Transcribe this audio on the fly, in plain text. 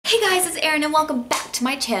Hey guys, it's Erin and welcome back to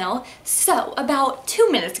my channel. So, about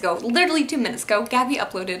 2 minutes ago, literally 2 minutes ago, Gabby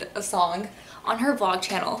uploaded a song on her vlog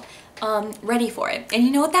channel, Ready For It. And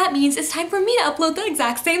you know what that means? It's time for me to upload the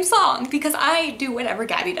exact same song because I do whatever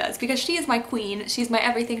Gabby does because she is my queen, she's my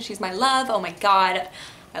everything, she's my love. Oh my god,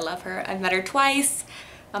 I love her. I've met her twice.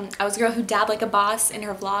 I was a girl who dabbed like a boss in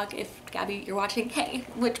her vlog. If Gabby, you're watching, hey,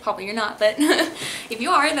 which probably you're not, but if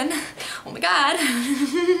you are, then oh my god.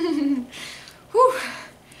 Whew.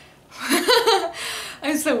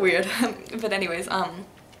 I'm so weird. But anyways,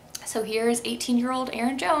 so here's 18-year-old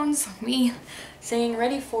Erin Jones, me, singing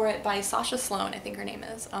Ready For It by Sasha Slone, I think her name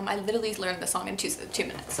is. I literally learned the song in 2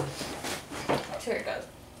 minutes. So here it goes.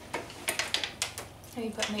 Let me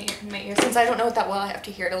put my ear, since I don't know it that well, I have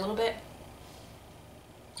to hear it a little bit.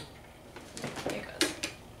 Here it goes.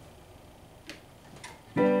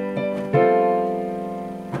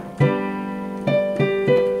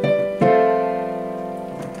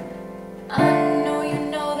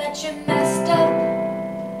 You messed up,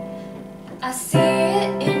 I see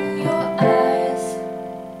it in your eyes.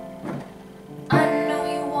 I know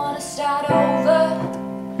you wanna start over,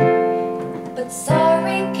 but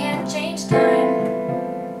sorry, can't change time.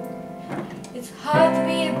 It's hard for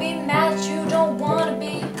me to be mad at you, don't wanna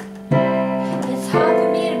be. It's hard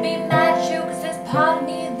for me to be mad at you, cause there's part of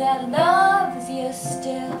me that loves you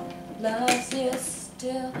still,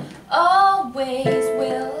 always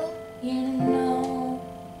will, you know.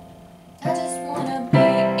 I just wanna be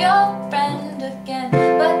your friend again,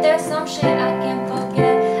 but there's some shit I can't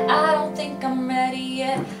forget. I don't think I'm ready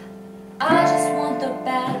yet. I just want the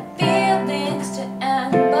bad feelings to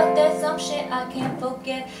end, but there's some shit I can't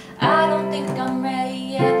forget. I don't think I'm ready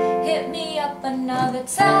yet. Hit me up another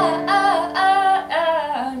time.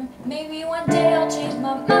 Maybe one day I'll change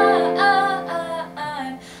my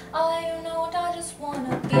mind. All you know, I just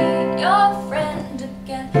wanna be your friend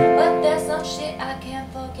again, but there's some shit I can't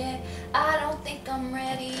forget. I don't think I'm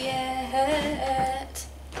ready yet.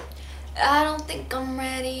 I don't think I'm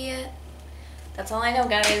ready yet. That's all I know,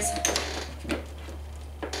 guys.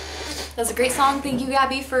 That was a great song. Thank you,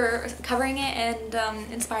 Gabby, for covering it and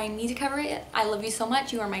inspiring me to cover it. I love you so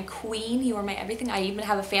much. You are my queen. You are my everything. I even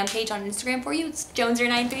have a fan page on Instagram for you. It's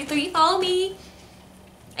Joneser933. Follow me.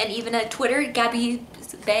 And even a Twitter,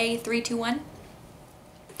 GABBIE321.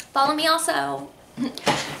 Follow me also.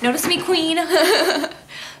 Notice me, queen.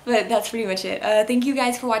 But that's pretty much it. Thank you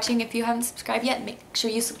guys for watching. If you haven't subscribed yet, make sure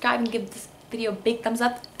you subscribe and give this video a big thumbs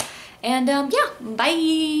up. And yeah,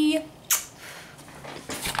 bye!